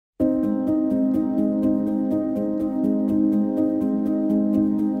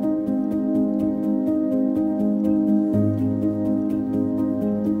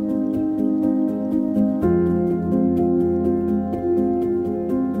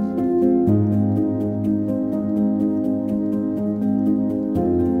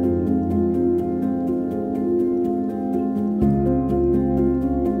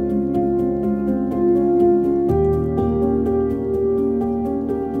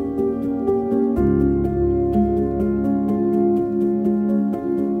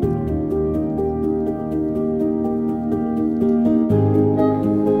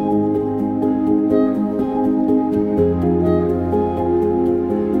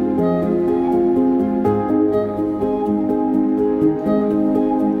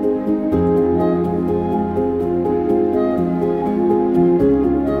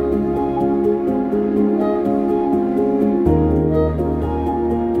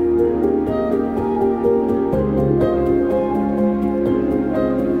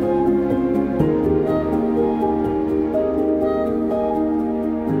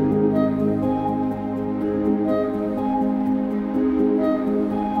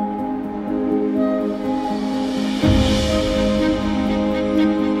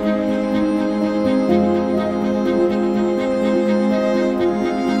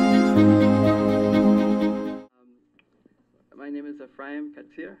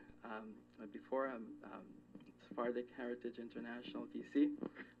Katzir. Before, I'm Sephardic Heritage International DC,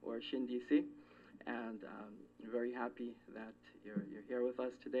 or SHIN DC, and I'm very happy that you're here with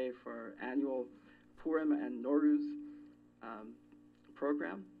us today for our annual Purim and Nowruz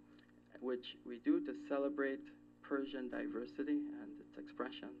program, which we do to celebrate Persian diversity and its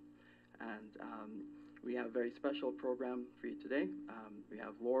expression. And we have a very special program for you today. We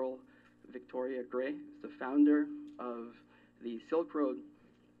have Laurel Victoria Gray, who's the founder of the Silkroad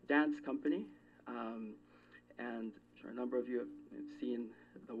Dance Company, and I'm sure a number of you have seen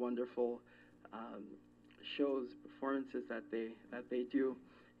the wonderful shows, performances that they do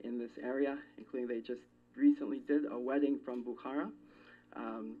in this area, including they just recently did a wedding from Bukhara,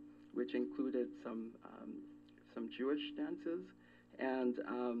 which included some Jewish dances, and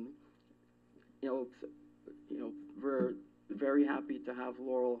we're very happy to have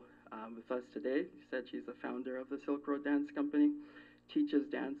Laurel with us today. She said she's the founder of the Silkroad Dance Company, teaches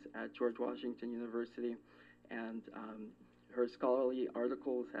dance at George Washington University, and her scholarly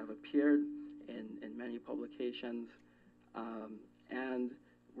articles have appeared in many publications. And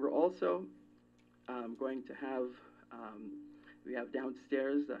we're also going to have, we have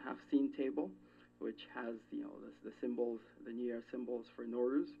downstairs the half-seen table, which has the symbols, the New Year symbols for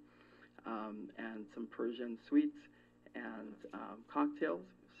Nowruz, and some Persian sweets and cocktails,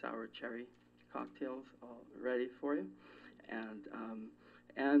 sour cherry cocktails, all ready for you.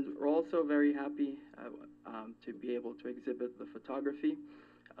 And we're also very happy to be able to exhibit the photography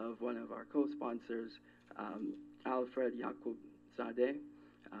of one of our co-sponsors, Alfred Yacoub Zadeh,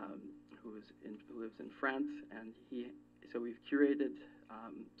 who lives in France, and so we've curated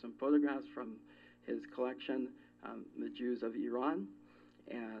some photographs from his collection, the Jews of Iran,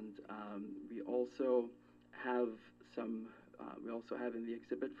 and we also have in the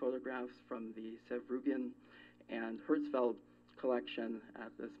exhibit photographs from the Sevrugian and Herzfeld collection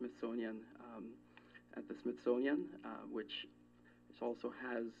at the Smithsonian, which also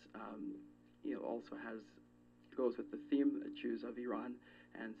has goes with the theme, the Jews of Iran,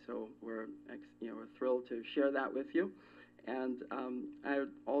 and so we're thrilled to share that with you. And I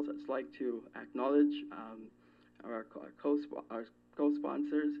would also just like to acknowledge our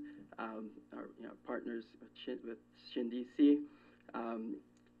co-sponsors, our partners with SHIN DC.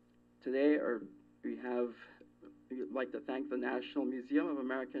 Today, we'd like to thank the National Museum of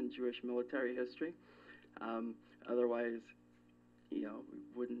American Jewish Military History. Otherwise, we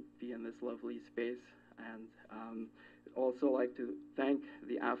wouldn't be in this lovely space. And also like to thank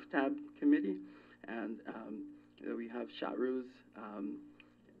the AFTAB committee, and we have Shahruz,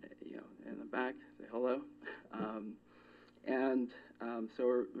 in the back. Say hello. So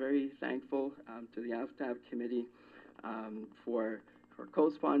we're very thankful to the AFTAB committee for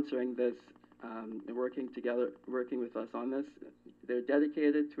co-sponsoring this and working with us on this. They're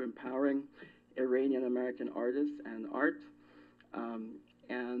dedicated to empowering Iranian-American artists and art.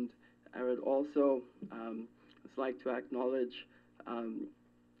 And I would also just like to acknowledge,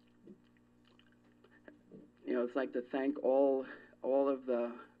 it's like to thank all of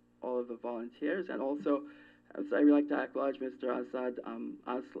the volunteers, and also I would like to acknowledge Mr. Asad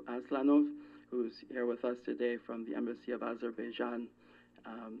Aslanov, who's here with us today from the Embassy of Azerbaijan,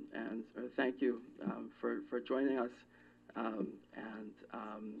 and thank you for joining us,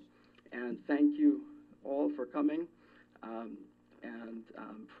 and thank you all for coming, and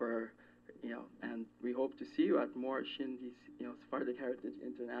we hope to see you at more SHIN DC, Sephardic Heritage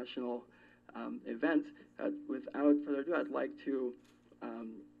International events. Without further ado, I'd like to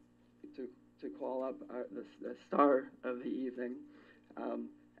call up the star of the evening.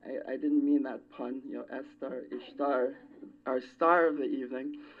 I didn't mean that pun, Estar, Ishtar, our star of the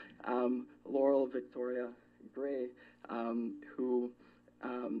evening, Laurel Victoria Gray, who,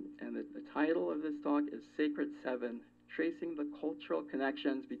 and the title of this talk is Sacred Seven, Tracing the Cultural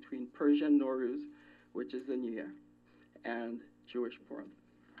Connections Between Persian Nowruz, which is the New Year, and Jewish Purim.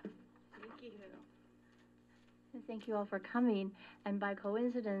 Thank you. And thank you all for coming. And by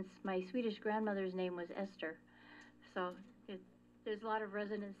coincidence, my Swedish grandmother's name was Esther. So there's a lot of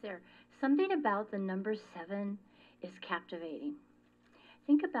resonance there. Something about the number 7 is captivating.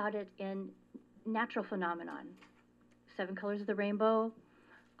 Think about it in natural phenomenon. 7 colors of the rainbow,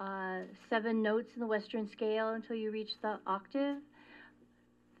 7 notes in the Western scale until you reach the octave.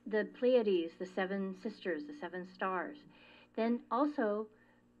 The Pleiades, the 7 sisters, the 7 stars. Then also,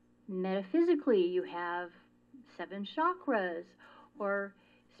 metaphysically, you have 7 chakras, or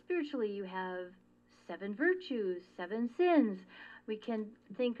spiritually, you have 7 virtues, 7 sins. We can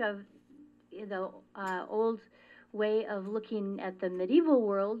think of the old way of looking at the medieval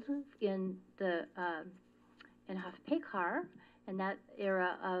world in the in Hafpekar, and that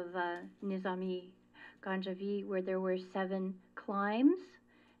era of Nizami Ganjavi, where there were 7 climes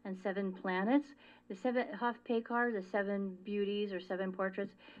and 7 planets. The 7 Hafpekar, the 7 beauties or 7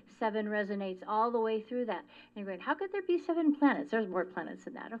 portraits, 7 resonates all the way through that. And you're going, how could there be 7 planets? There's more planets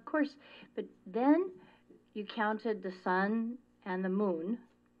than that, of course. But then you counted the sun and the moon,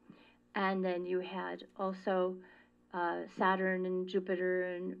 and then you had also Saturn and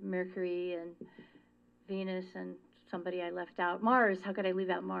Jupiter and Mercury and Venus and somebody I left out. Mars, how could I leave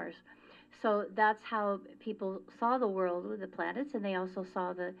out Mars? So that's how people saw the world with the planets, and they also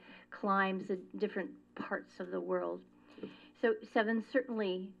saw the climes, the different parts of the world. So 7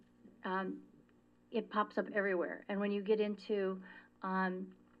 certainly, it pops up everywhere. And when you get into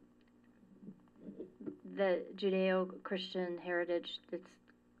the Judeo-Christian heritage,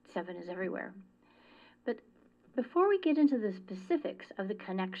 7 is everywhere. But before we get into the specifics of the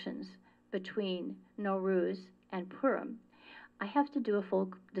connections between Nowruz and Purim, I have to do a full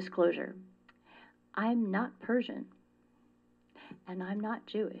disclosure. I'm not Persian, and I'm not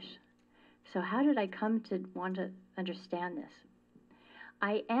Jewish. So how did I come to want to understand this?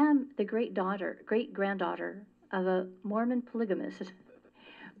 I am the great-granddaughter of a Mormon polygamist,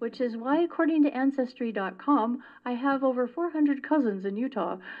 which is why, according to Ancestry.com, I have over 400 cousins in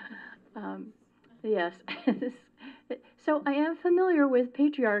Utah. Yes. So I am familiar with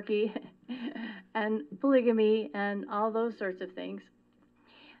patriarchy and polygamy and all those sorts of things.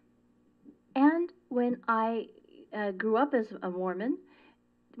 And when I grew up as a Mormon,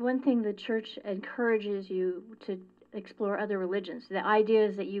 one thing the church encourages you to explore other religions. The idea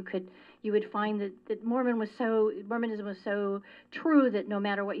is that you would find that Mormonism was so true that no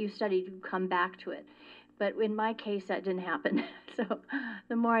matter what you studied, you'd come back to it. But in my case, that didn't happen. So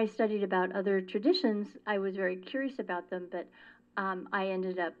the more I studied about other traditions, I was very curious about them, but I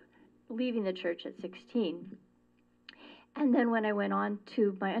ended up leaving the church at 16. And then when I went on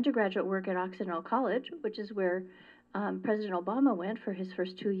to my undergraduate work at Occidental College, which is where President Obama went for his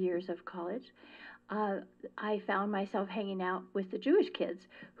first 2 years of college, I found myself hanging out with the Jewish kids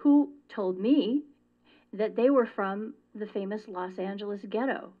who told me that they were from the famous Los Angeles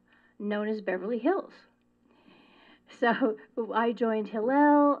ghetto, known as Beverly Hills. So I joined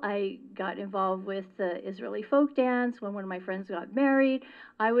Hillel. I got involved with the Israeli folk dance. When one of my friends got married,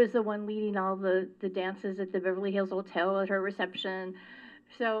 I was the one leading all the dances at the Beverly Hills Hotel at her reception.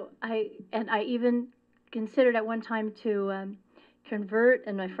 So I even considered at one time to convert,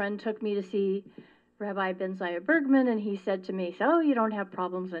 and my friend took me to see Rabbi Benziah Bergman, and he said to me, "So you don't have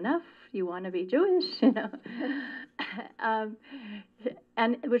problems enough? You want to be Jewish?" You know.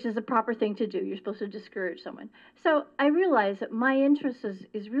 And which is a proper thing to do. You're supposed to discourage someone. So I realized that my interest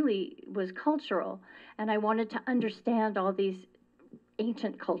was cultural, and I wanted to understand all these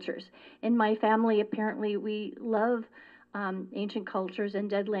ancient cultures. In my family, apparently, we love ancient cultures and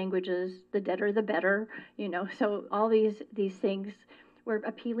dead languages. The deader, the better. You know. So all these things were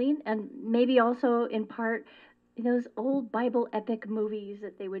appealing, and maybe also in part those old Bible epic movies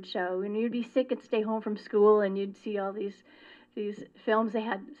that they would show. And you'd be sick and stay home from school, and you'd see all these films. They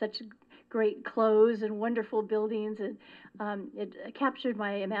had such great clothes and wonderful buildings, and it captured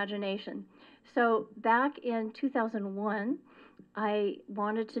my imagination. So back in 2001, I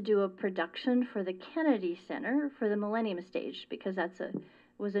wanted to do a production for the Kennedy Center for the Millennium Stage, because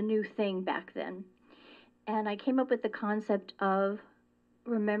was a new thing back then. And I came up with the concept of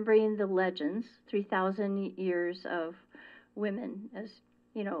remembering the legends, 3,000 years of women as,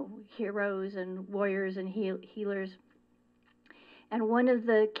 heroes and warriors and healers. And one of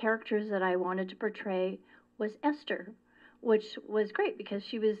the characters that I wanted to portray was Esther, which was great because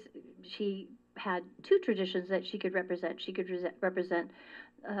she had 2 traditions that she could represent. She could represent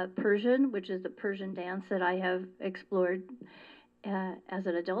Persian, which is the Persian dance that I have explored as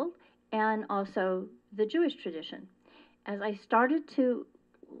an adult, and also the Jewish tradition. As I started to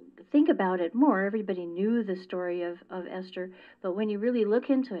think about it more, everybody knew the story of Esther, but when you really look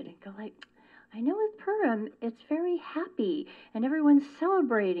into it and go like, I know with Purim, it's very happy and everyone's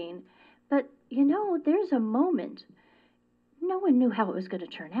celebrating, but there's a moment. No one knew how it was going to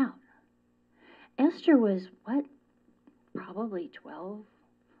turn out. Esther was, probably 12?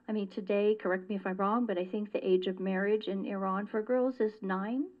 I mean, today, correct me if I'm wrong, but I think the age of marriage in Iran for girls is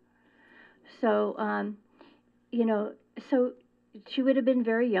 9. So, so she would have been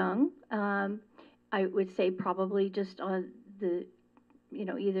very young. I would say probably just on the,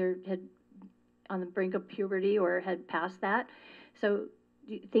 either had on the brink of puberty or had passed that. So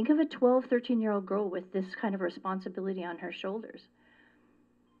think of a 12, 13-year-old girl with this kind of responsibility on her shoulders.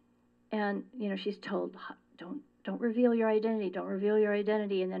 And, she's told, don't reveal your identity, don't reveal your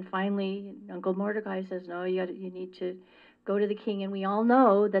identity. And then finally, Uncle Mordecai says, no, you need to go to the king, and we all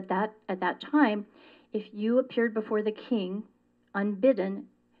know that at that time, if you appeared before the king unbidden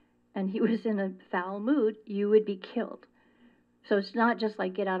and he was in a foul mood, you would be killed. So it's not just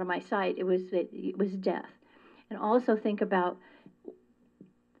like get out of my sight, it was death. And also think about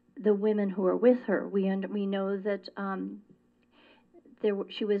the women who are with her. We know that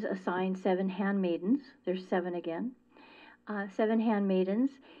she was assigned 7 handmaidens. There's 7 again. 7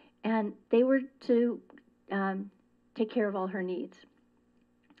 handmaidens, and they were to take care of all her needs.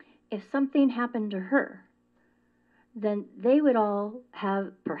 If something happened to her, then they would all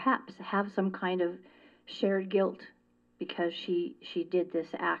perhaps have some kind of shared guilt because she did this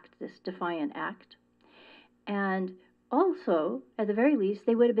act, this defiant act. And also, at the very least,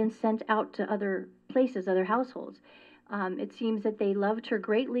 they would have been sent out to other places, other households. It seems that they loved her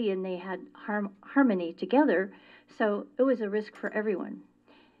greatly and they had harmony together, so it was a risk for everyone.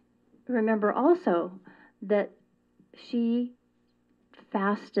 Remember also that she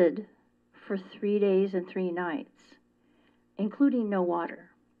fasted for 3 days and 3 nights, including no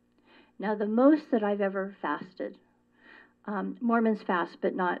water. Now, the most that I've ever fasted, Mormons fast,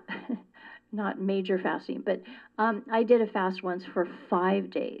 but not not major fasting, but I did a fast once for 5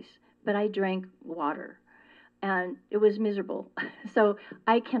 days, but I drank water, and it was miserable. So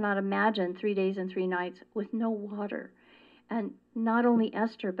I cannot imagine 3 days and 3 nights with no water. And not only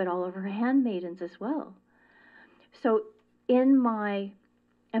Esther, but all of her handmaidens as well. So in my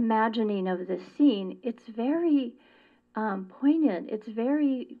imagining of this scene, it's very poignant. It's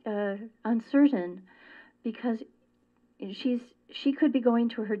very uncertain, because she could be going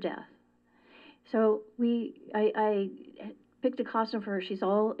to her death. So I picked a costume for her. She's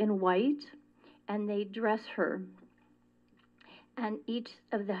all in white, and they dress her. And each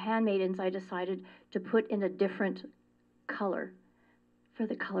of the handmaidens I decided to put in a different color for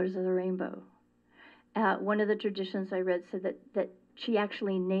the colors of the rainbow. One of the traditions I read said that she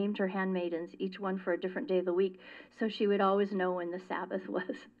actually named her handmaidens, each one for a different day of the week, so she would always know when the Sabbath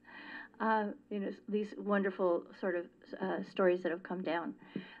was. These wonderful sort of stories that have come down.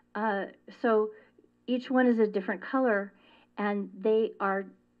 So each one is a different color, and they are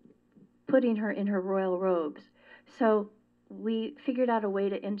putting her in her royal robes. So we figured out a way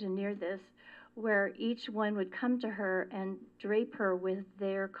to engineer this, where each one would come to her and drape her with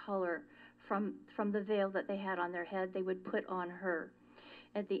their color from the veil that they had on their head. They would put on her.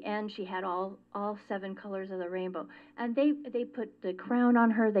 At the end, she had all 7 colors of the rainbow. And they put the crown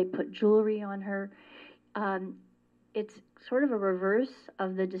on her. They put jewelry on her. It's sort of a reverse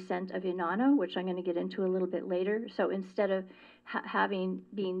of the descent of Inanna, which I'm going to get into a little bit later. So instead of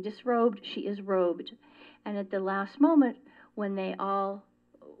being disrobed, she is robed. And at the last moment, when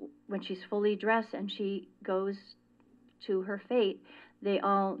she's fully dressed and she goes to her fate, they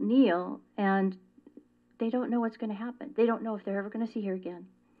all kneel, and they don't know what's going to happen. They don't know if they're ever going to see her again.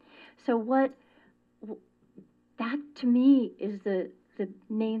 So that to me is the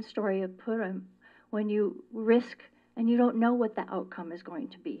main story of Purim, when you risk and you don't know what the outcome is going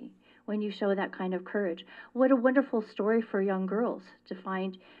to be, when you show that kind of courage. What a wonderful story for young girls to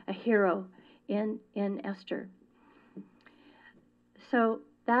find a hero in Esther. So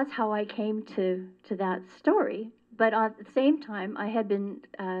that's how I came to that story. But at the same time, I had been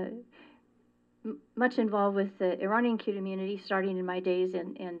much involved with the Iranian community, starting in my days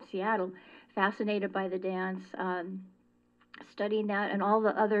in Seattle, fascinated by the dance, studying that, and all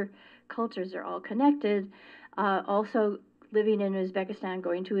the other cultures are all connected. Also living in Uzbekistan,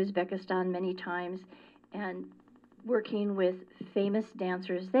 going to Uzbekistan many times, and working with famous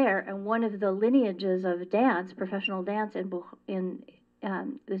dancers there. And one of the lineages of dance, professional dance in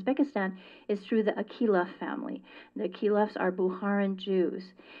Uzbekistan, is through the Akilov family. The Akilovs are Bukharan Jews.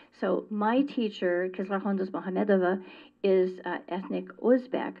 So my teacher, Kizlar Hondos Mohamedova, is ethnic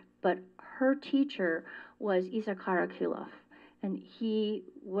Uzbek, but her teacher was Isakar Akilov, and he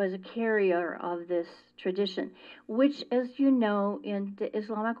was a carrier of this tradition, which, as you know, in the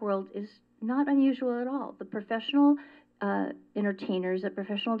Islamic world is not unusual at all. The professional entertainers, the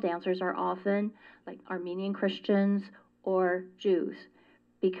professional dancers are often like Armenian Christians or Jews,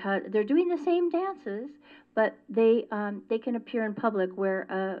 because they're doing the same dances, but they can appear in public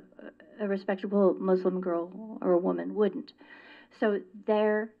where a respectable Muslim girl or a woman wouldn't. So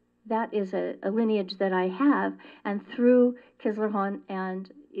that is a lineage that I have, and through Kizlarhon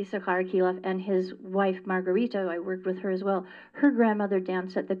and Issakhar Akilov and his wife Margarita, I worked with her as well. Her grandmother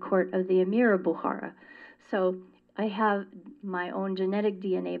danced at the court of the Emir of Bukhara. So I have my own genetic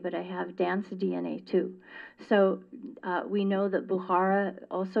DNA, but I have dance DNA too. So we know that Bukhara,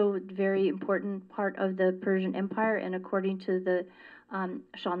 also a very important part of the Persian Empire, and according to the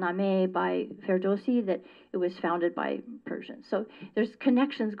Shahnameh by Ferdowsi, that it was founded by Persians. So there's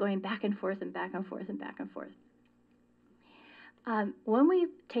connections going back and forth and back and forth and back and forth. When we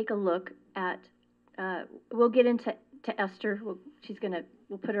take a look at, we'll get into Esther. We'll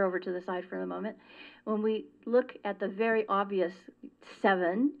put her over to the side for a moment. When we look at the very obvious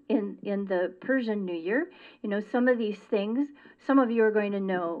 7 in the Persian New Year, some of these things, some of you are going to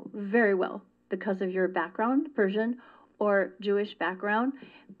know very well because of your background, Persian or Jewish background,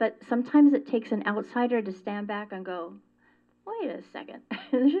 but sometimes it takes an outsider to stand back and go, wait a second,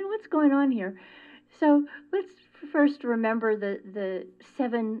 what's going on here? So let's first remember the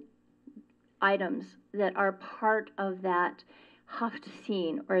 7 items that are part of that haft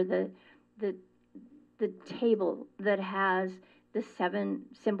scene, or the table that has the 7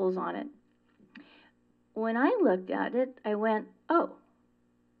 symbols on it. When I looked at it, I went, oh,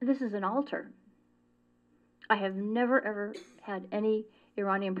 this is an altar. I have never, ever had any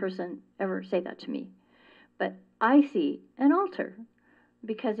Iranian person ever say that to me. But I see an altar,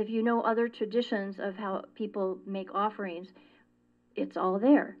 because if you know other traditions of how people make offerings, it's all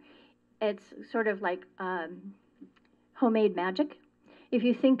there. It's sort of like homemade magic. If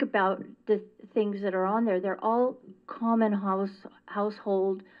you think about the things that are on there, they're all common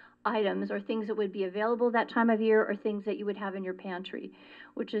household items, or things that would be available that time of year, or things that you would have in your pantry,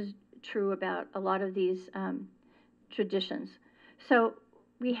 which is true about a lot of these traditions. So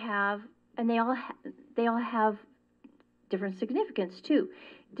we have, and they all have different significance too.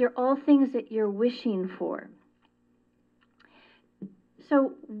 They're all things that you're wishing for.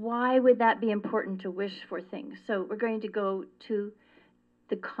 So why would that be important to wish for things? So we're going to go to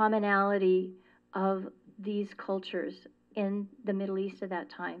the commonality of these cultures in the Middle East at that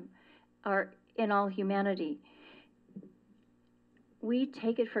time, or in all humanity. We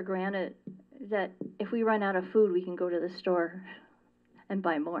take it for granted that if we run out of food, we can go to the store and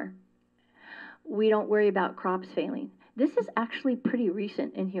buy more. We don't worry about crops failing. This is actually pretty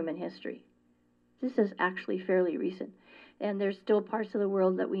recent in human history. This is actually fairly recent. And there's still parts of the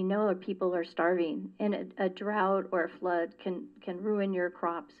world that we know people are starving, and a drought or a flood can ruin your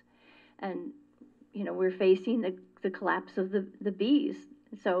crops. And, we're facing the collapse of the bees.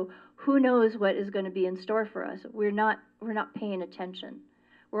 So who knows what is going to be in store for us? We're not paying attention.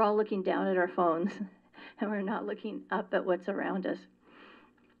 We're all looking down at our phones, and we're not looking up at what's around us.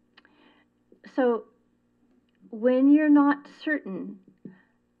 So when you're not certain,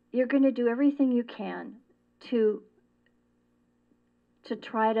 you're going to do everything you can to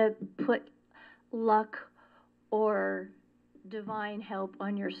try to put luck or divine help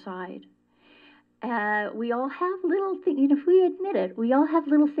on your side. We all have little things, if we admit it, we all have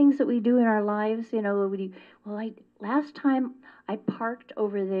little things that we do in our lives. Last time I parked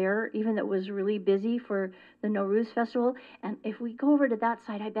over there, even though it was really busy for the Nowruz festival, and if we go over to that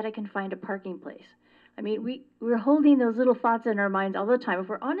side, I bet I can find a parking place. I mean, we're holding those little thoughts in our minds all the time. If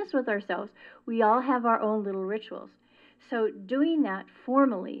we're honest with ourselves, we all have our own little rituals. So doing that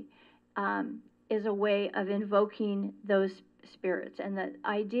formally is a way of invoking those spirits. And the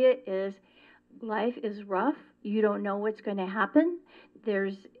idea is, life is rough. You don't know what's going to happen.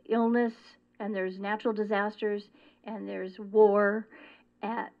 There's illness, and there's natural disasters, and there's war.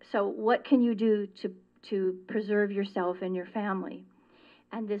 So what can you do to preserve yourself and your family?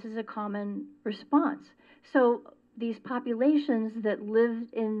 And this is a common response. So these populations that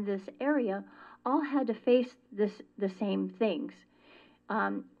lived in this area all had to face the same things.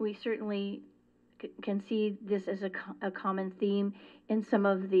 We certainly can see this as a common theme in some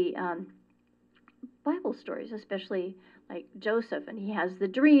of the Bible stories, especially like Joseph, and he has the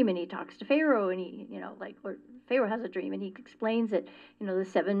dream, and he talks to Pharaoh, and or Pharaoh has a dream, and he explains it, the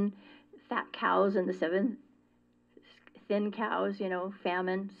 7 fat cows and the 7 thin cows,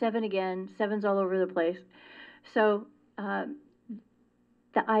 famine, 7 again, 7's all over the place. So the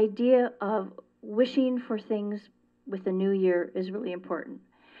idea of wishing for things with the new year is really important.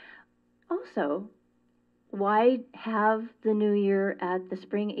 Also, why have the new year at the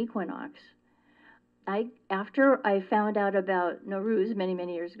spring equinox? After I found out about Nowruz many,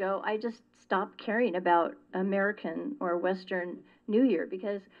 many years ago, I just stopped caring about American or Western New Year,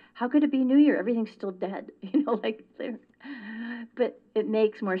 because how could it be New Year? Everything's still dead, But it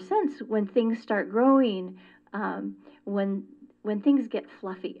makes more sense when things start growing, when things get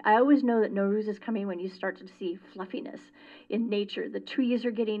fluffy. I always know that Nowruz is coming when you start to see fluffiness in nature. The trees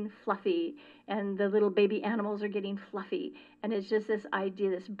are getting fluffy, and the little baby animals are getting fluffy, and it's just this idea,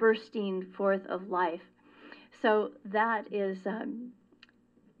 this bursting forth of life. So that is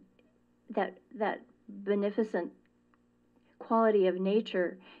that beneficent quality of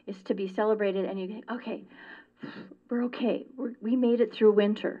nature is to be celebrated, and you think, okay, we're okay. We made it through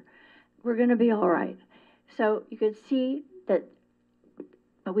winter. We're going to be all right. So you could see that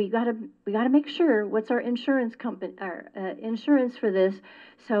we got to make sure what's our insurance company, our insurance for this.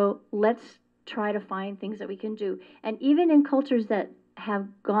 So let's try to find things that we can do. And even in cultures that have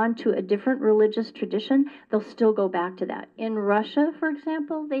gone to a different religious tradition, they'll still go back to that. In Russia, for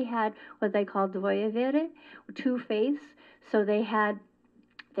example, they had what they called dvoye vere, two faiths. So they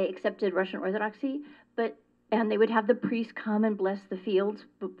accepted Russian Orthodoxy, and they would have the priest come and bless the fields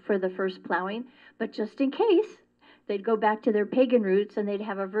for the first plowing. But just in case, they'd go back to their pagan roots, and they'd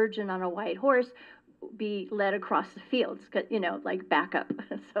have a virgin on a white horse be led across the fields, like backup.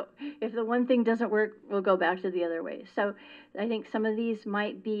 So if the one thing doesn't work, we'll go back to the other way. So I think some of these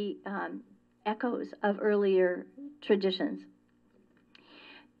might be echoes of earlier traditions.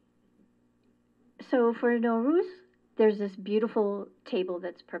 So for Nowruz, there's this beautiful table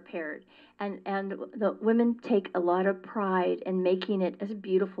that's prepared, and the women take a lot of pride in making it as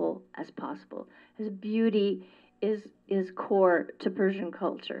beautiful as possible, as beauty is core to Persian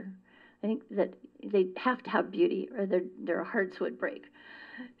culture. I think that they have to have beauty, or their hearts would break.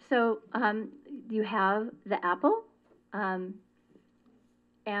 So you have the apple, and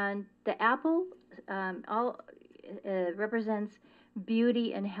the apple represents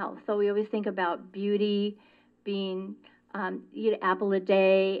beauty and health. So we always think about beauty being eat an apple a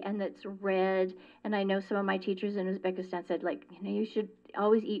day, and that's red. And I know some of my teachers in Uzbekistan said, you should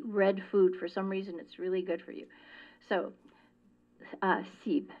always eat red food. For some reason, it's really good for you. So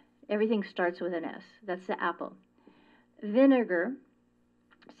sib, everything starts with an S. That's the apple. Vinegar,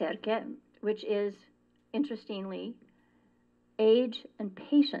 serke, which is, interestingly, age and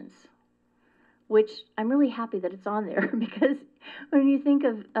patience, which I'm really happy that it's on there, because when you think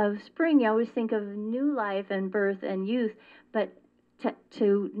of spring, you always think of new life and birth and youth, but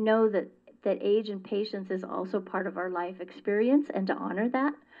to know that age and patience is also part of our life experience, and to honor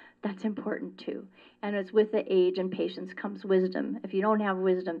that's important too. And it's with the age and patience comes wisdom. If you don't have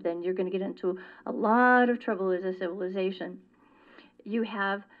wisdom, then you're going to get into a lot of trouble as a civilization. You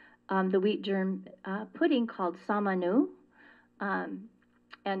have the wheat germ pudding called samanu, and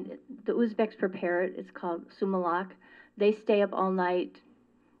the Uzbeks prepare it. It's called sumalak. They stay up all night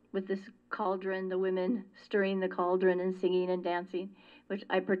with this cauldron, the women stirring the cauldron and singing and dancing, which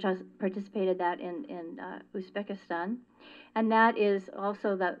I participated that in Uzbekistan. And that is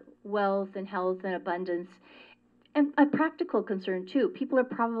also the wealth and health and abundance, and a practical concern too. People are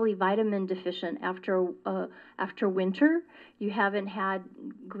probably vitamin deficient after winter. You haven't had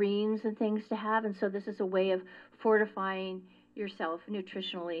greens and things to have, and so this is a way of fortifying yourself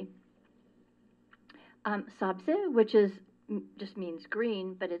nutritionally. Sabze, which just means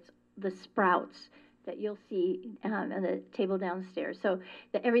green, but it's the sprouts that you'll see on the table downstairs. So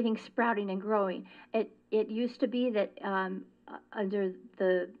everything's sprouting and growing. It used to be that under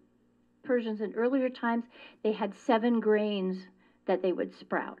the Persians in earlier times, they had 7 grains that they would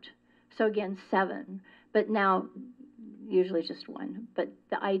sprout. So again, 7. But now, usually just 1. But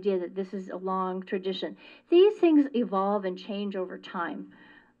the idea that this is a long tradition. These things evolve and change over time.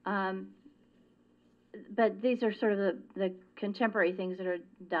 But these are sort of the contemporary things that are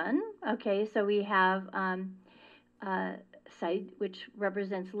done. Okay, so we have said, which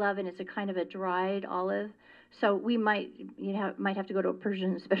represents love, and it's a kind of a dried olive. So we might have to go to a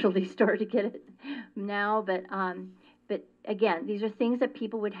Persian specialty store to get it now. But again, these are things that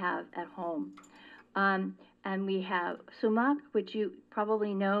people would have at home. And we have sumak, which you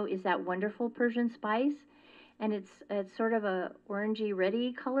probably know is that wonderful Persian spice. And it's sort of a orangey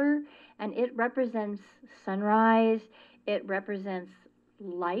reddy color, and it represents sunrise. It represents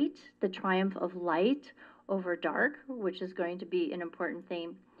light, the triumph of light over dark, which is going to be an important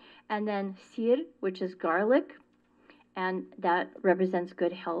theme. And then sir, which is garlic, and that represents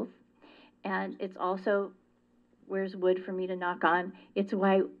good health. And it's also, where's wood for me to knock on? It's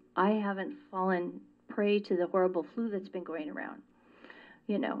why I haven't fallen prey to the horrible flu that's been going around.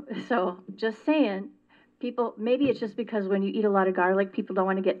 So just saying. People, maybe it's just because when you eat a lot of garlic, people don't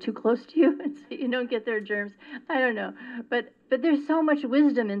want to get too close to you, and so you don't get their germs. I don't know, but there's so much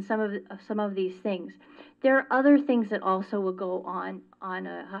wisdom in some of these things. There are other things that also will go on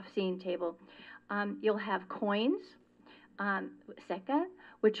a hafsin table. You'll have coins, seka,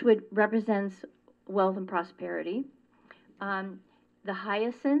 which represents wealth and prosperity. The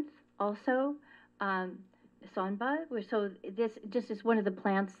hyacinth also. Sonba, so this just is one of the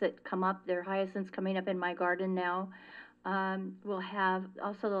plants that come up. There are hyacinths coming up in my garden now. We'll have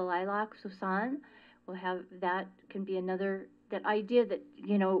also the lilac, Susan. We'll have that can be another, that idea that,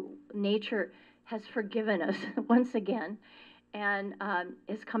 nature has forgiven us once again. and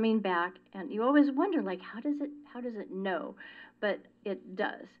is coming back. And you always wonder, like, how does it know? But it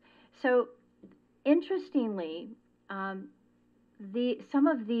does. So interestingly, some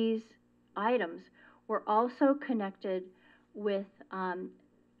of these items were also connected with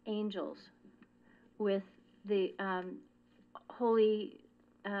angels, with the holy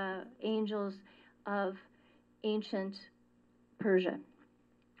angels of ancient Persia.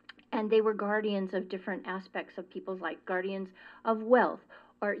 And they were guardians of different aspects of people's life, guardians of wealth,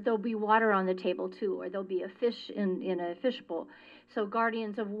 or there'll be water on the table too, or there'll be a fish in a fishbowl. So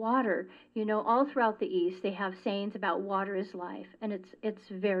guardians of water, you know, all throughout the East, they have sayings about water is life, and it's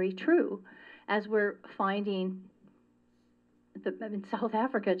very true, as we're finding in South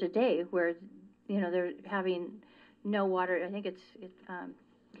Africa today, where, you know, they're having no water. I think it's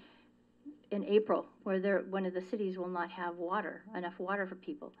in April, where one of the cities will not have enough water for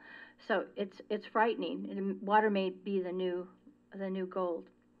people. So it's frightening. And water may be the new gold.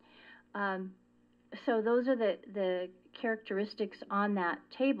 So those are the characteristics on that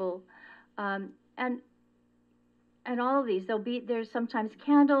table, and all of these. There's sometimes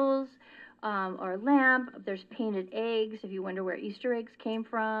candles, or a lamp. There's painted eggs, if you wonder where Easter eggs came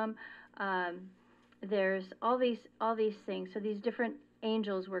from. There's all these things. So these different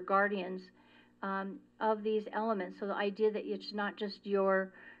angels were guardians of these elements. So the idea that it's not just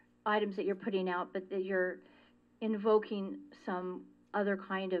your items that you're putting out, but that you're invoking some other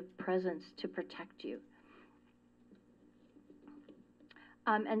kind of presence to protect you.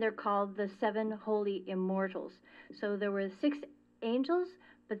 And they're called the 7 holy immortals. So there were 6 angels,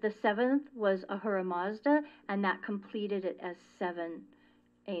 but the 7th was Ahura Mazda, and that completed it as 7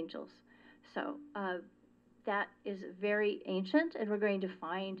 angels. So that is very ancient, and we're going to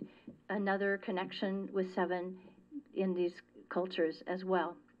find another connection with 7 in these cultures as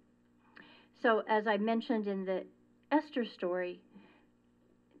well. So as I mentioned in the Esther story,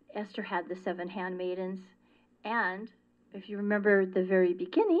 Esther had the 7 handmaidens, and if you remember at the very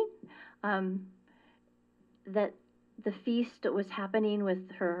beginning, that the feast that was happening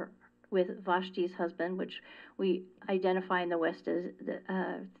with Vashti's husband, which we identify in the West as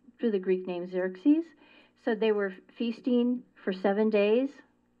through the Greek name Xerxes. So they were feasting for 7 days.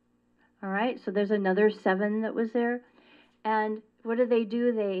 All right, so there's another 7 that was there. And what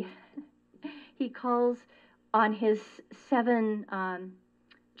do? He calls on his 7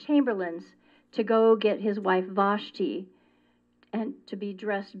 chamberlains to go get his wife Vashti and to be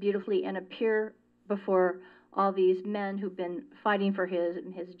dressed beautifully and appear before all these men who've been fighting for his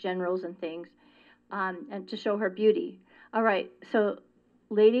generals and things, and to show her beauty. All right, so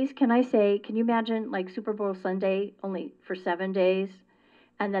ladies, can you imagine like Super Bowl Sunday only for 7 days,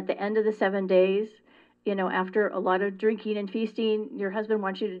 and at the end of the 7 days, you know, after a lot of drinking and feasting, your husband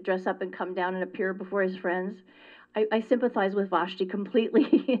wants you to dress up and come down and appear before his friends? I sympathize with Vashti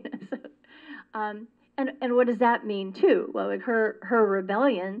completely. And what does that mean too? Well, like her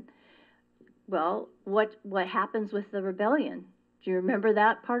rebellion. Well, what happens with the rebellion? Do you remember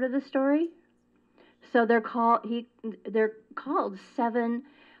that part of the story? So they're called 7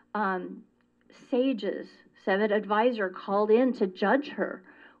 sages, 7 advisors called in to judge her.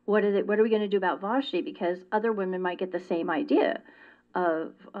 What are we going to do about Vashti? Because other women might get the same idea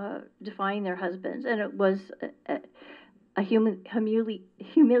of defying their husbands, and it was a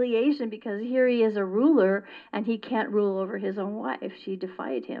humiliation, because here he is a ruler and he can't rule over his own wife. She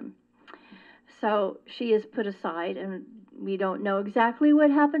defied him. So she is put aside, and we don't know exactly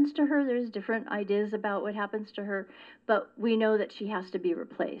what happens to her. There's different ideas about what happens to her, but we know that she has to be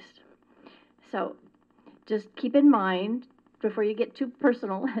replaced. So just keep in mind, before you get too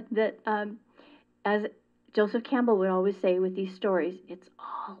personal, that as Joseph Campbell would always say with these stories, it's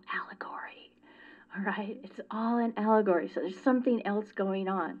all allegory. All right? It's all an allegory. So there's something else going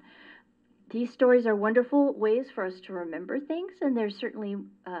on. These stories are wonderful ways for us to remember things, and there's certainly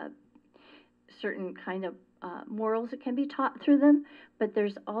certain kind of morals that can be taught through them, but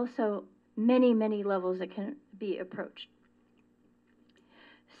there's also many, many levels that can be approached.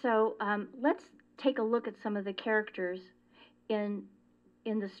 So let's take a look at some of the characters in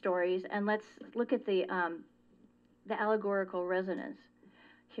the stories, and let's look at the allegorical resonance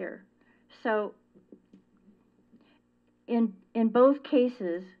here. So in both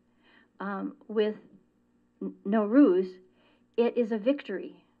cases, with Nowruz, it is a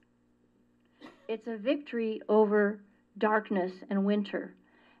victory. It's a victory over darkness and winter.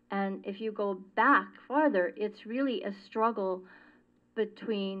 And if you go back farther, it's really a struggle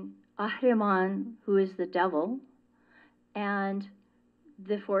between Ahriman, who is the devil, and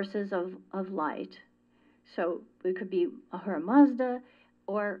the forces of light. So it could be Ahura Mazda,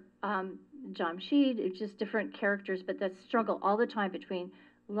 or Jamshid. It's just different characters, but that struggle all the time between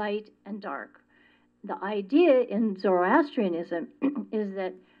light and dark. The idea in Zoroastrianism is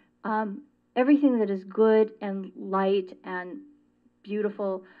that everything that is good and light and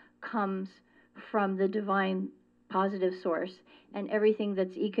beautiful comes from the divine positive source, and everything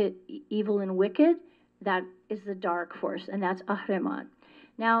that's evil and wicked, that is the dark force, and that's Ahriman.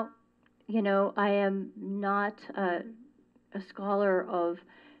 Now, you know, I am not a scholar of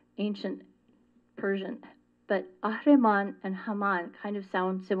ancient Persian, but Ahriman and Haman kind of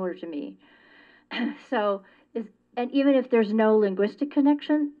sound similar to me. So, and even if there's no linguistic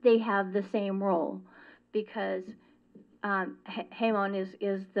connection, they have the same role, because Haman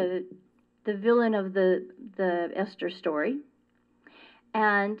is the villain of the Esther story,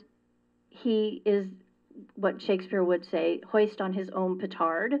 and he is what Shakespeare would say, hoist on his own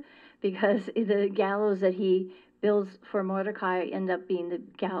petard, because the gallows that he builds for Mordecai end up being the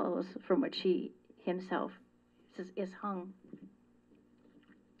gallows from which he himself is hung.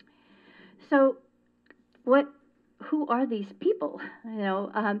 So, who are these people? You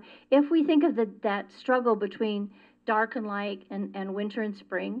know, if we think of that struggle between dark and light and winter and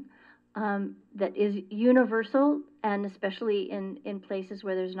spring, that is universal, and especially in places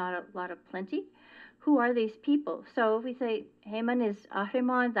where there's not a lot of plenty, who are these people? So if we say Haman is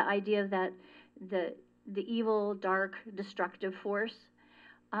Ahriman, the idea of that the evil, dark, destructive force.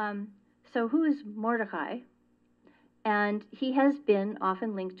 So who is Mordecai? And he has been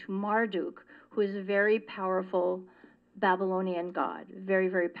often linked to Marduk, who is a very powerful Babylonian god, very,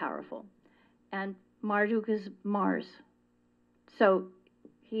 very powerful. And Marduk is Mars. So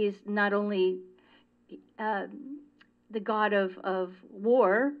he's not only the god of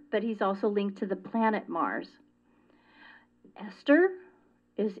war, but he's also linked to the planet Mars. Esther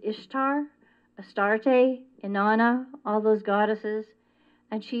is Ishtar, Astarte, Inanna, all those goddesses,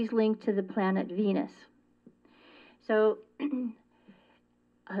 and she's linked to the planet Venus. So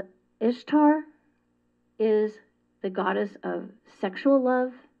Ishtar is the goddess of sexual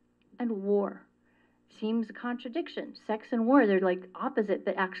love and war. Seems a contradiction. Sex and war, they're like opposite,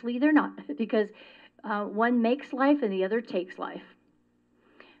 but actually they're not, because one makes life and the other takes life.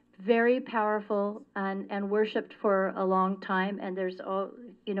 Very powerful and worshipped for a long time. And there's all,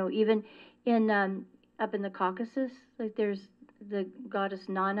 you know, even in up in the Caucasus, like there's the goddess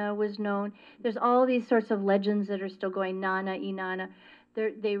Nana was known. There's all these sorts of legends that are still going, Nana, Inanna.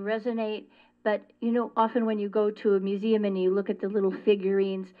 They resonate, but you know, often when you go to a museum and you look at the little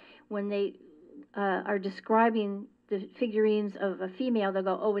figurines, when they are describing the figurines of a female, they'll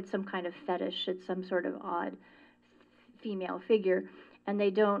go, oh, it's some kind of fetish, it's some sort of odd female figure, and they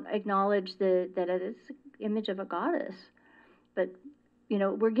don't acknowledge that it's an image of a goddess. But you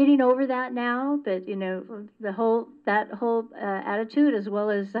know, we're getting over that now, but you know, that whole attitude, as well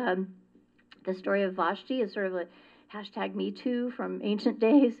as the story of Vashti, is sort of a hashtag Me Too from ancient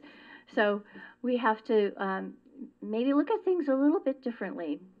days. So we have to maybe look at things a little bit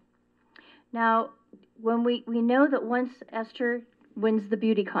differently. Now, when we know that once Esther wins the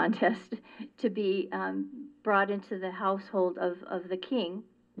beauty contest to be brought into the household of the king,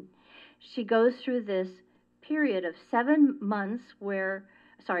 she goes through this period of 6 months where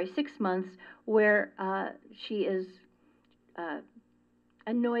she is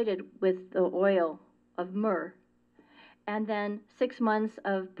anointed with the oil of myrrh, and then 6 months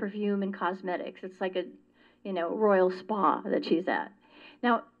of perfume and cosmetics. It's like a, you know, royal spa that she's at.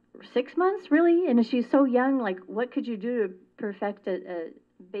 Now, 6 months, really? And she's so young, like, what could you do to perfect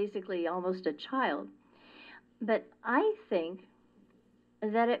basically almost a child? But I think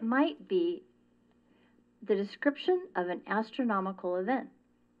that it might be the description of an astronomical event.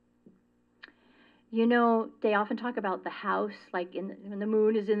 You know, they often talk about the house, like when the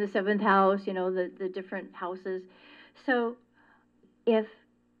moon is in the 7th house, you know, the different houses. So if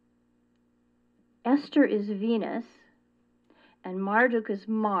Esther is Venus, and Marduk is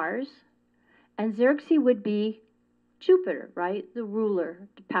Mars, and Xerxes would be Jupiter, right? The ruler,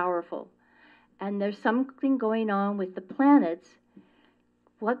 the powerful. And there's something going on with the planets.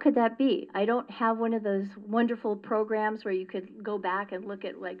 What could that be? I don't have one of those wonderful programs where you could go back and look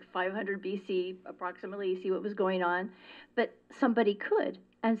at like 500 BC approximately, see what was going on, but somebody could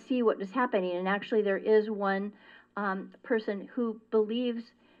and see what was happening. And actually there is one person who believes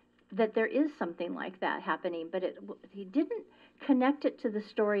that there is something like that happening, but he didn't connect it to the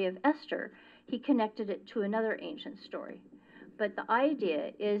story of Esther. He connected it to another ancient story. But the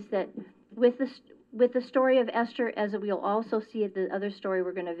idea is that with the story of Esther, as we'll also see at the other story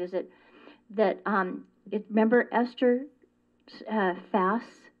we're going to visit, that remember Esther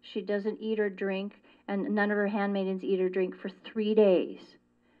fasts. She doesn't eat or drink, and none of her handmaidens eat or drink for 3 days.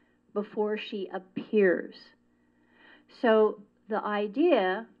 before she appears. So the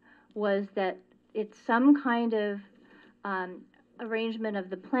idea was that it's some kind of arrangement of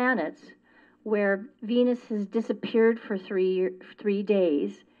the planets where Venus has disappeared for 3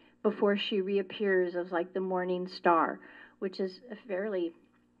 days before she reappears as like the morning star, which is a fairly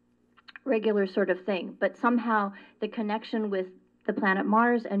regular sort of thing. But somehow the connection with the planet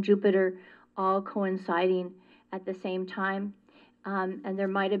Mars and Jupiter all coinciding at the same time. And there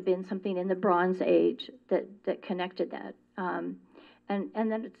might have been something in the Bronze Age that connected that. And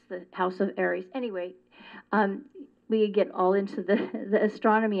then it's the House of Aries. Anyway, we get all into the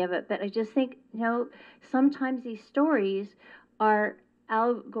astronomy of it, but I just think, sometimes these stories are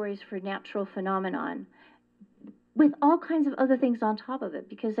allegories for natural phenomenon with all kinds of other things on top of it,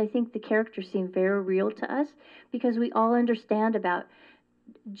 because I think the characters seem very real to us, because we all understand about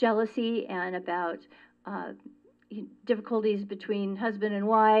jealousy and about difficulties between husband and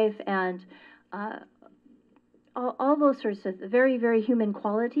wife, and all those sorts of very, very human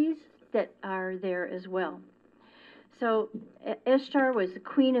qualities that are there as well. So Ishtar was the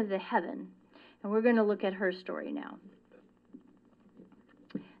queen of the heaven, and we're going to look at her story now.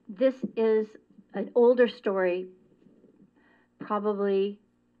 This is an older story, probably,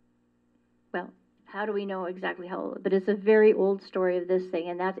 well, how do we know exactly how old? But it's a very old story of this thing,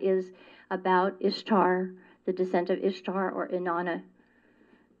 and that is about Ishtar, the descent of Ishtar or Inanna.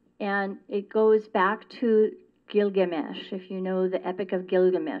 And it goes back to Gilgamesh, if you know the Epic of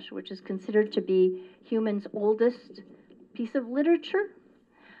Gilgamesh, which is considered to be humans' oldest piece of literature,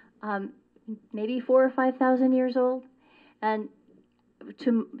 maybe 4,000 or 5,000 years old. And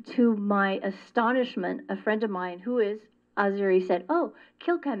to my astonishment, a friend of mine who is Azeri said, "Oh,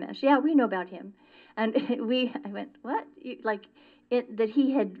 Gilgamesh, yeah, we know about him." And I went, "What?" That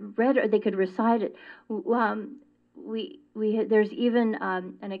he had read or they could recite it. There's even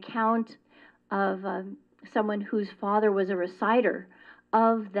an account of someone whose father was a reciter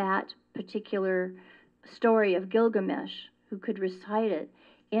of that particular story of Gilgamesh, who could recite it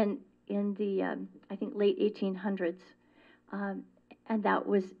in the I think late 1800s, and that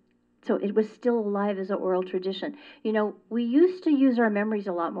was, so it was still alive as an oral tradition. We used to use our memories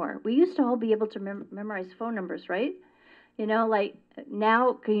a lot more. We used to all be able to memorize phone numbers, right? Like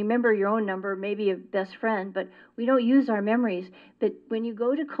now, can you remember your own number, maybe a best friend, but we don't use our memories. But when you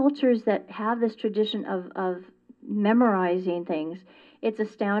go to cultures that have this tradition of memorizing things, it's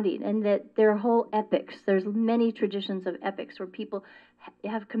astounding. And that there are whole epics. There's many traditions of epics where people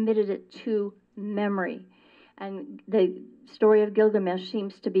have committed it to memory. And the story of Gilgamesh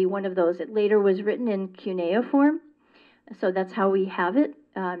seems to be one of those. It later was written in cuneiform, so that's how we have it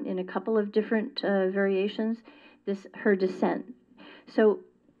in a couple of different variations. Her descent. So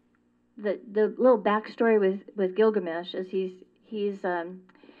the little backstory with Gilgamesh is he's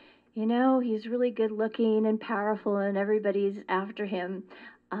really good looking and powerful, and everybody's after him.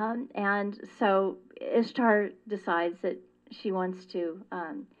 And so Ishtar decides that she wants to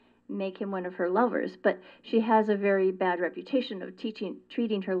make him one of her lovers, but she has a very bad reputation of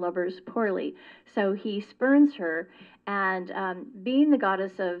treating her lovers poorly. So he spurns her, and being the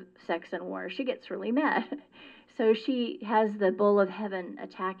goddess of sex and war, she gets really mad. So she has the bull of heaven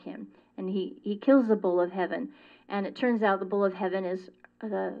attack him, and he kills the bull of heaven. And it turns out the bull of heaven is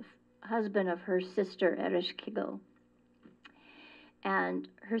the husband of her sister, Ereshkigal. And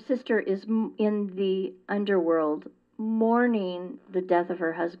her sister is in the underworld mourning the death of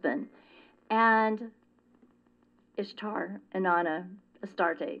her husband. And Ishtar, Inanna,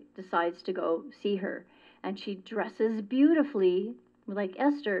 Astarte, decides to go see her. And she dresses beautifully, like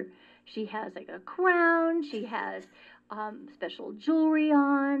Esther. She has like a crown, she has special jewelry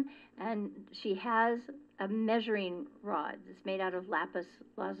on, and she has a measuring rod that's made out of lapis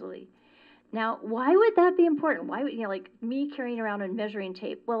lazuli. Now, why would that be important? Why would, like me carrying around a measuring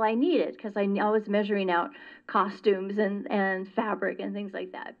tape? Well, I need it because I was measuring out costumes and fabric and things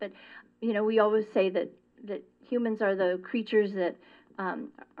like that. But, we always say that humans are the creatures that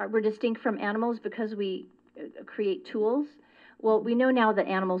we're distinct from animals because we create tools. Well, we know now that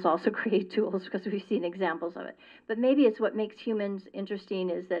animals also create tools because we've seen examples of it. But maybe it's what makes humans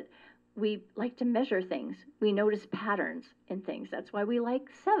interesting is that we like to measure things. We notice patterns in things. That's why we like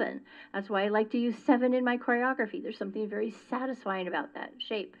 7. That's why I like to use 7 in my choreography. There's something very satisfying about that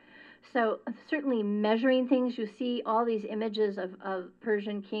shape. So certainly measuring things, you see all these images of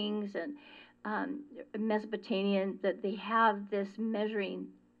Persian kings and Mesopotamian, that they have this measuring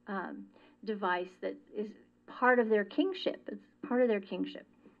device that is part of their kingship. It's part of their kingship.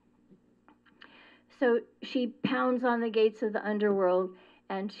 So she pounds on the gates of the underworld,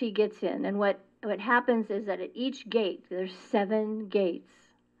 and she gets in. And what happens is that at each gate, there's 7 gates.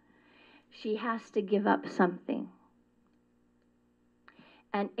 she has to give up something.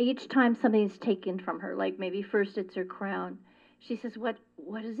 And each time something's taken from her, like maybe first it's her crown, she says, what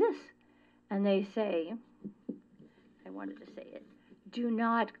is this? And they say, I wanted to say it, do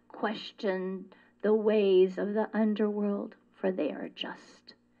not question the ways of the underworld, for they are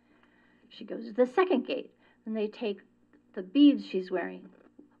just. She goes to the second gate, and they take the beads she's wearing.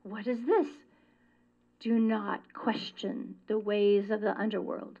 What is this? Do not question the ways of the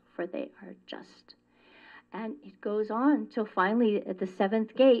underworld, for they are just. And it goes on till finally at the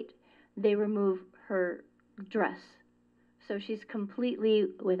seventh gate, they remove her dress. So she's completely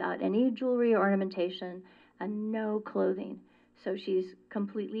without any jewelry or ornamentation and no clothing. So she's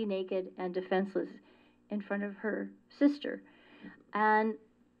completely naked and defenseless in front of her sister. And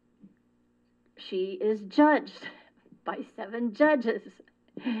she is judged by 7 judges.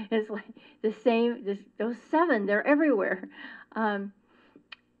 It's like the same, those 7, they're everywhere.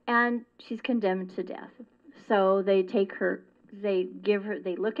 And she's condemned to death. So they take her, they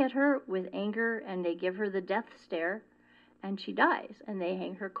look at her with anger, and they give her the death stare, and she dies, and they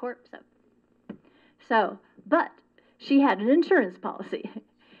hang her corpse up. So, but she had an insurance policy.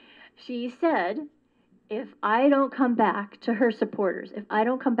 She said, if I don't come back to her supporters, if I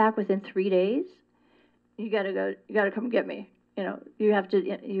don't come back within 3 days, you gotta come get me. You know, you have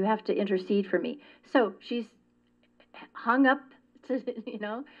to intercede for me. So she's hung up to,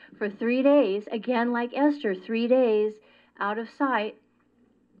 for 3 days, again like Esther, 3 days out of sight,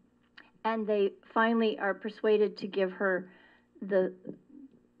 and they finally are persuaded to give her the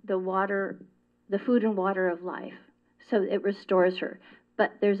water, the food and water of life, so it restores her.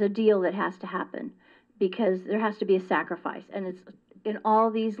 But there's a deal that has to happen, because there has to be a sacrifice, and it's in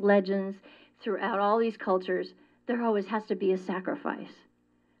all these legends, throughout all these cultures, there always has to be a sacrifice.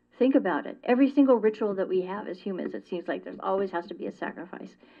 Think about it. Every single ritual that we have as humans, it seems like there always has to be a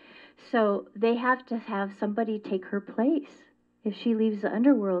sacrifice. So they have to have somebody take her place. If she leaves the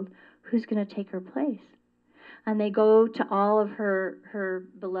underworld, who's going to take her place? And they go to all of her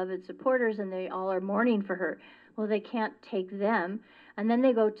beloved supporters, and they all are mourning for her. Well, they can't take them. And then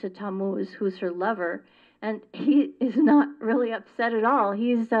they go to Tammuz, who's her lover, and he is not really upset at all.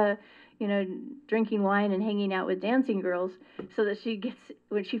 He's drinking wine and hanging out with dancing girls, so that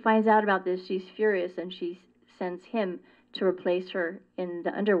when she finds out about this, she's furious, and she sends him to replace her in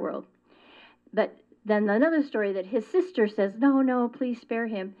the underworld. But then another story that his sister says, no, please spare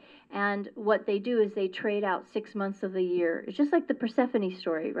him. And what they do is they trade out 6 months of the year. It's just like the Persephone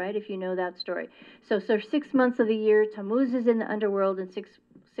story, right? If you know that story. So 6 months of the year, Tammuz is in the underworld, and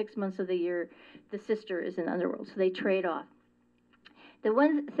six months of the year, the sister is in the underworld. So they trade off. The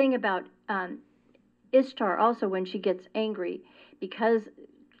one thing about Ishtar also, when she gets angry, because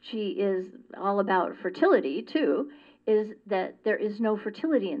she is all about fertility too, is that there is no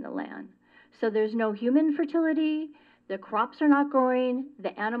fertility in the land. So there's no human fertility, the crops are not growing,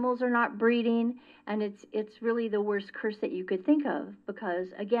 the animals are not breeding, and it's really the worst curse that you could think of, because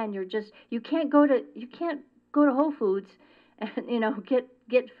again, you can't go to Whole Foods and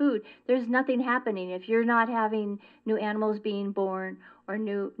get food. There's nothing happening if you're not having new animals being born, or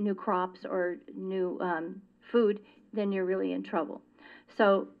new crops, or new food. Then you're really in trouble.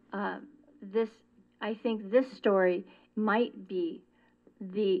 So I think this story might be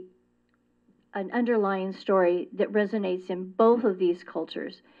an underlying story that resonates in both of these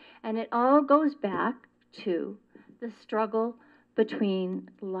cultures, and it all goes back to the struggle between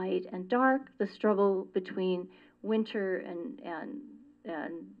light and dark, the struggle between winter and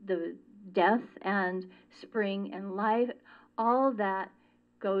the death, and spring and life. All that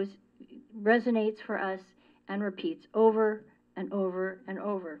resonates for us and repeats over and over and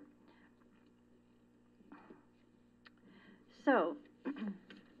over. So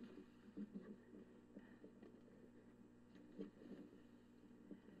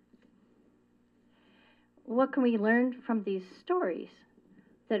what can we learn from these stories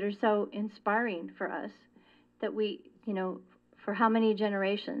that are so inspiring for us, that we, for how many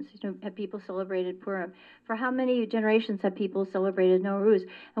generations have people celebrated Purim? For how many generations have people celebrated Nowruz?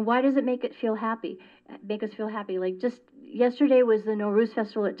 And why does it make us feel happy? Like just yesterday was the Nowruz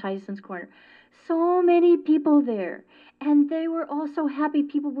festival at Tyson's Corner. So many people there, and they were all so happy.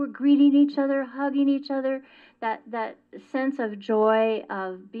 People were greeting each other, hugging each other. That sense of joy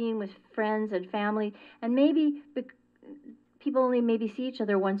of being with friends and family, and maybe people only maybe see each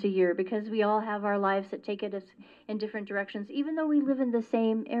other once a year, because we all have our lives that take us in different directions, even though we live in the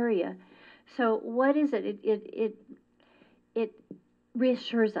same area. So what is it? It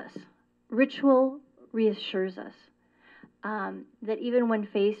reassures us. Ritual reassures us that even when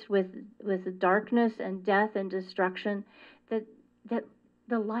faced with darkness and death and destruction, that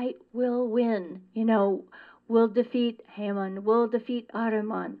the light will win, will defeat Haman, will defeat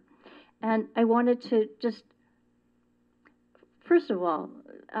Ahriman. And I wanted to just, first of all,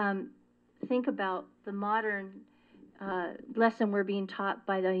 think about the modern lesson we're being taught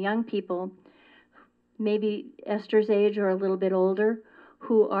by the young people, maybe Esther's age or a little bit older,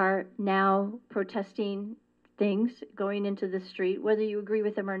 who are now protesting things, going into the street, whether you agree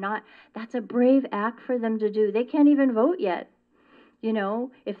with them or not. That's a brave act for them to do. They can't even vote yet.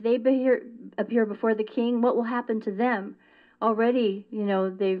 If they appear before the king, what will happen to them? Already,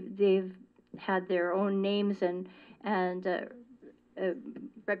 they've had their own names and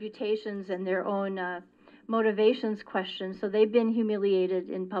reputations and their own motivations questioned. So they've been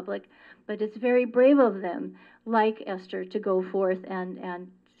humiliated in public. But it's very brave of them, like Esther, to go forth and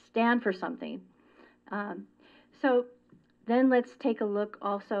stand for something. So then let's take a look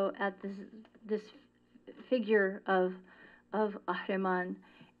also at this figure of Ahriman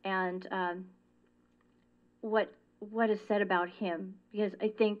and what is said about him, because I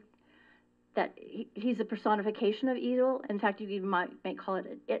think that he's a personification of evil. In fact, you even might call it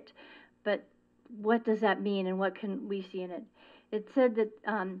an it. But what does that mean, and what can we see in it? It said that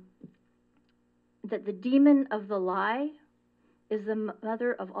that the demon of the lie is the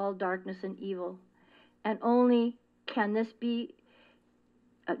mother of all darkness and evil, and only can this be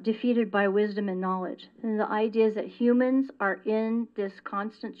defeated by wisdom and knowledge. And the idea is that humans are in this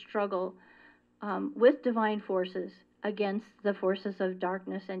constant struggle with divine forces against the forces of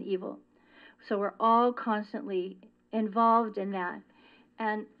darkness and evil. So we're all constantly involved in that.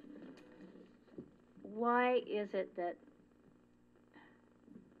 And why is it that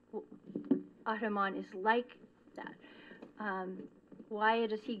Ahriman is like that? Why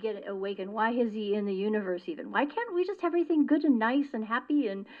does he get awakened? Why is he in the universe even? Why can't we just have everything good and nice and happy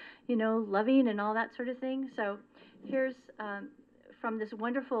and, loving and all that sort of thing? So here's from this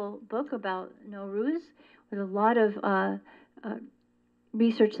wonderful book about Nowruz, with a lot of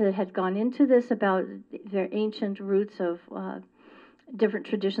research that had gone into this about their ancient roots of different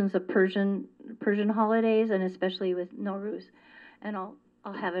traditions of Persian holidays, and especially with Nowruz. And I'll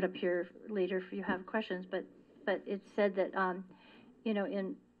have it up here later if you have questions. But it said that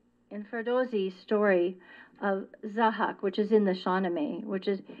in Ferdowsi's story of Zahak, which is in the Shahnameh, which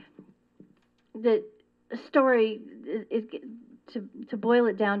is the story, to boil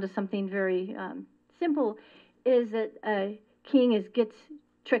it down to something very simple, is that a king gets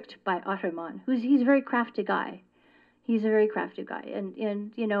tricked by Ahriman, he's a very crafty guy. He's a very crafty guy, and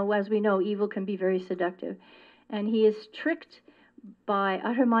as we know, evil can be very seductive, and he is tricked by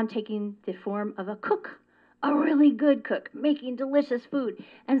Ahriman taking the form of a cook, a really good cook, making delicious food.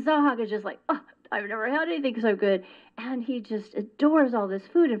 And Zahak is just like, oh, I've never had anything so good. And he just adores all this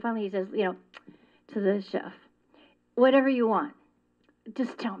food. And finally he says, to the chef, whatever you want.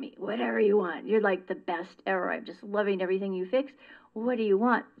 Just tell me, whatever you want. You're like the best ever. I'm just loving everything you fix. What do you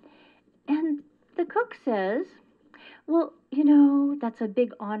want? And the cook says, well, that's a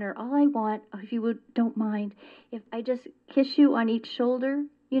big honor. All I want, if you don't mind, if I just kiss you on each shoulder.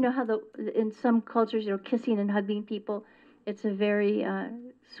 You know how in some cultures, kissing and hugging people, it's a very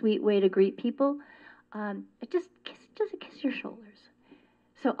sweet way to greet people. Just kiss your shoulders.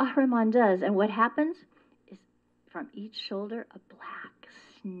 So Ahriman does, and what happens is from each shoulder, a black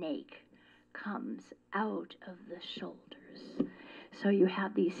snake comes out of the shoulders. So you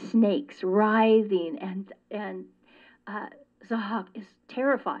have these snakes writhing, and Zahak is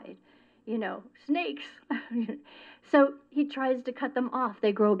terrified. Snakes. So he tries to cut them off.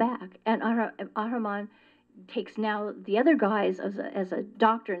 They grow back. And Ahriman takes now the other guys as a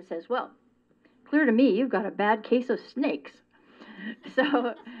doctor and says, well, clear to me, you've got a bad case of snakes.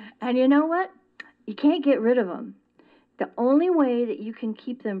 So, and you know what? You can't get rid of them. The only way that you can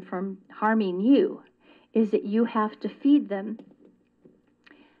keep them from harming you is that you have to feed them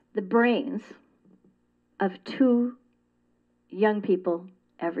the brains of 2 young people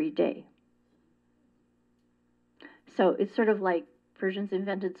every day. So it's sort of like Persians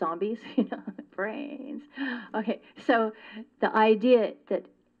invented zombies, brains. Okay, so the idea that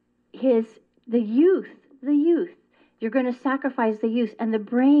the youth, you're going to sacrifice the youth, and the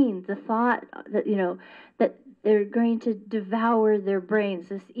brain, the thought that, that they're going to devour their brains.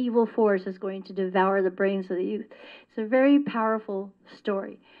 This evil force is going to devour the brains of the youth. It's a very powerful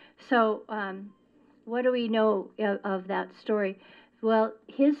story. So what do we know of that story? Well,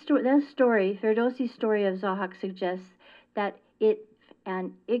 that story, Ferdowsi's story of Zahak, suggests that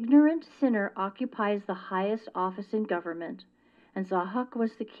an ignorant sinner occupies the highest office in government, and Zahak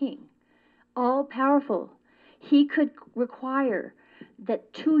was the king, all powerful. He could require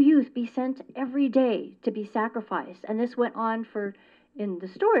that 2 youth be sent every day to be sacrificed, and this went on for in the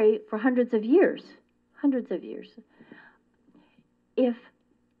story for hundreds of years. Hundreds of years. If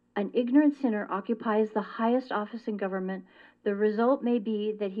an ignorant sinner occupies the highest office in government, the result may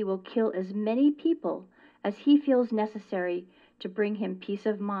be that he will kill as many people as he feels necessary to bring him peace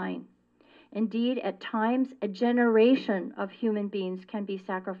of mind. Indeed, at times, a generation of human beings can be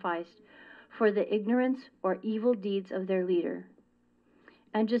sacrificed for the ignorance or evil deeds of their leader.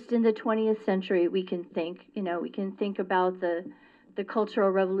 And just in the 20th century, we can think, we can think about the Cultural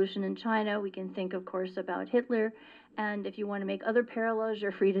Revolution in China. We can think, of course, about Hitler. And if you want to make other parallels,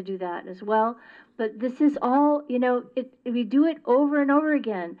 you're free to do that as well. But this is all, we do it over and over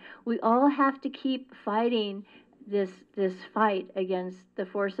again. We all have to keep fighting this fight against the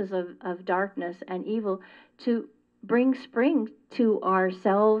forces of darkness and evil to bring spring to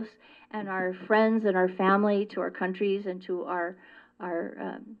ourselves and our friends and our family, to our countries and to our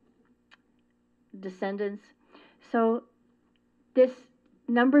descendants. So this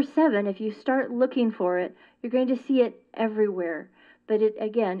number 7, if you start looking for it, you're going to see it everywhere. But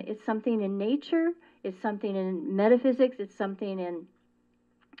it's something in nature, it's something in metaphysics, it's something in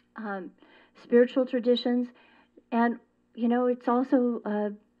spiritual traditions, and it's also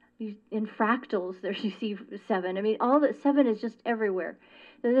in fractals. There you see 7. I mean, all that 7 is just everywhere.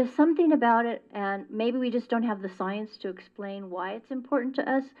 There's something about it, and maybe we just don't have the science to explain why it's important to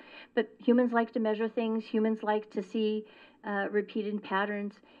us, but humans like to measure things, humans like to see repeated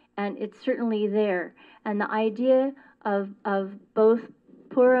patterns, and it's certainly there. And the idea of both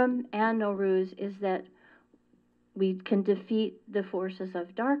Purim and Nowruz is that we can defeat the forces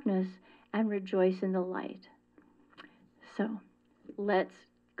of darkness and rejoice in the light. So let's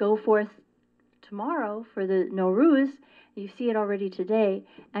go forth tomorrow for the Nowruz. You see it already today,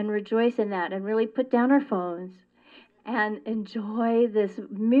 and rejoice in that, and really put down our phones and enjoy this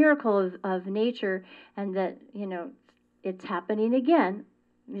miracle of nature, and that, it's happening again.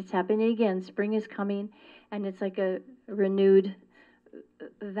 It's happening again. Spring is coming, and it's like a renewed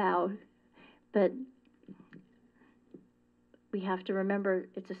vow. But we have to remember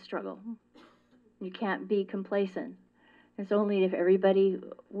it's a struggle. You can't be complacent. It's only if everybody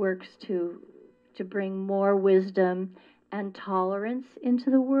works to bring more wisdom and tolerance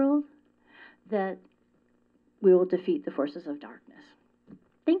into the world that we will defeat the forces of darkness.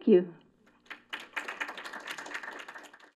 Thank you.